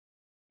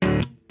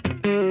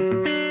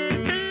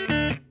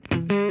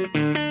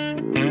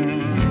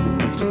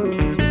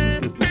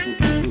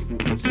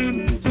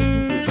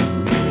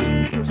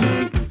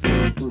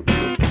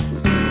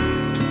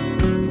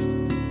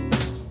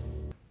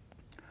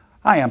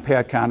Hi, I'm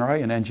Pat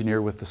Conroy, an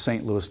engineer with the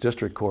St. Louis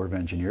District Corps of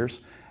Engineers,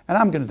 and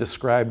I'm going to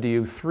describe to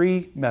you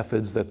three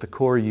methods that the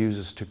Corps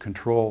uses to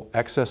control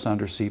excess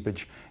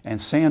underseepage and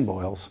sand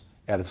boils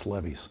at its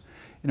levees.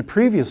 In a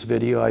previous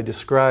video, I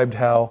described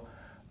how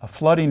a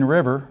flooding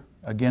river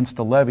against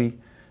a levee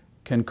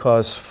can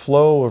cause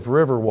flow of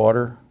river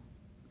water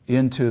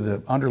into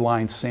the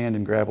underlying sand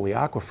and gravelly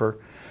aquifer.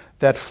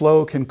 That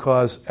flow can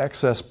cause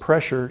excess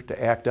pressure to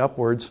act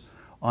upwards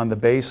on the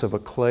base of a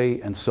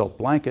clay and silt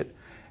blanket.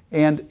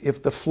 And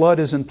if the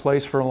flood is in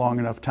place for a long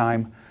enough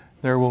time,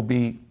 there will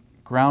be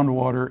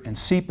groundwater and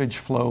seepage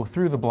flow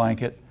through the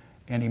blanket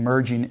and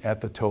emerging at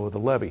the toe of the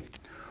levee.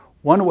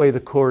 One way the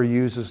Corps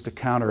uses to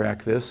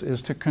counteract this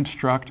is to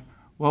construct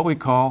what we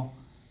call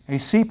a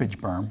seepage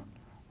berm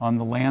on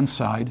the land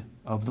side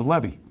of the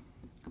levee.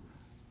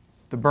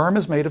 The berm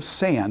is made of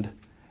sand,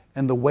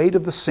 and the weight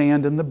of the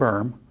sand in the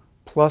berm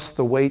plus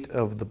the weight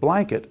of the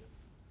blanket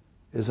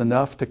is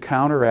enough to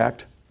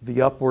counteract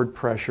the upward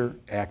pressure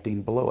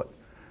acting below it.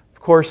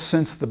 Of course,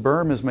 since the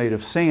berm is made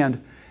of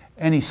sand,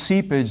 any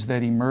seepage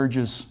that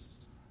emerges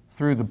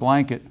through the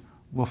blanket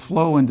will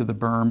flow into the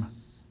berm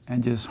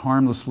and just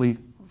harmlessly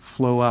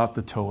flow out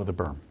the toe of the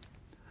berm.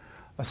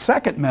 A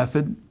second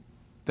method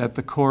that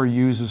the Corps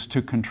uses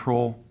to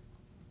control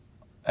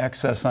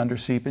excess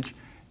underseepage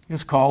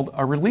is called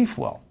a relief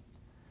well.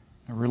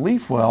 A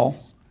relief well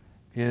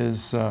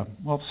is,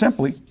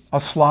 simply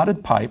a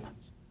slotted pipe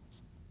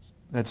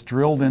that's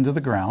drilled into the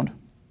ground,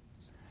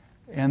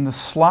 and the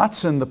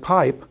slots in the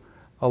pipe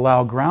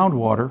allow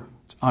groundwater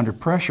under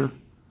pressure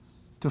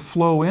to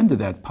flow into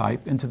that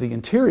pipe, into the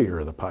interior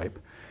of the pipe,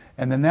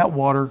 and then that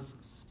water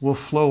will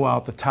flow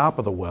out the top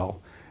of the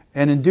well,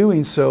 and in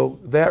doing so,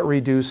 that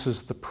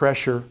reduces the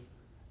pressure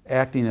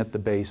acting at the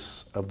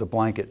base of the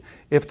blanket.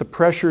 If the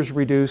pressure is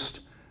reduced,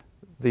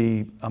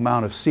 the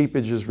amount of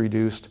seepage is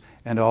reduced,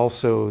 and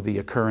also the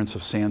occurrence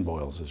of sand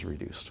boils is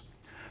reduced.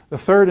 The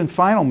third and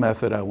final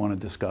method I want to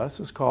discuss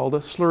is called a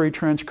slurry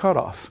trench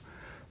cutoff.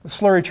 The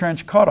slurry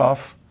trench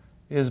cutoff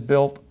is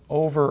built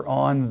over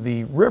on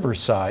the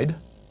riverside,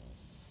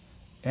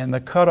 and the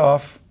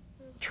cutoff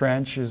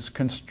trench is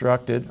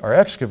constructed or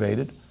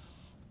excavated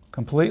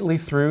completely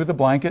through the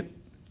blanket,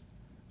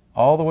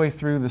 all the way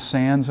through the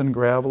sands and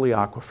gravelly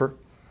aquifer,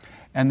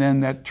 and then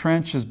that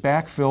trench is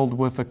backfilled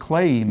with a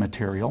clayey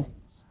material,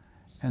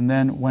 and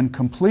then when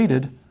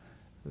completed,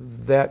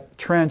 that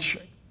trench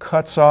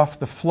cuts off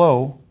the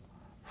flow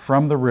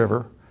from the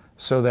river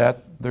so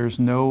that there's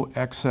no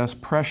excess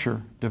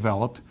pressure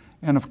developed.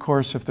 And of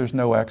course, if there's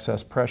no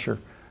excess pressure,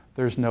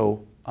 there's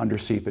no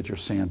underseepage or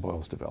sand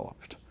boils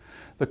developed.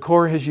 The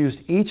Corps has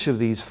used each of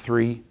these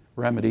three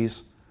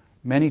remedies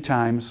many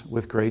times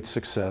with great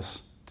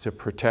success to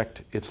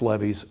protect its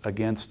levees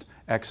against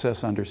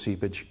excess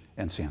underseepage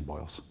and sand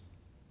boils.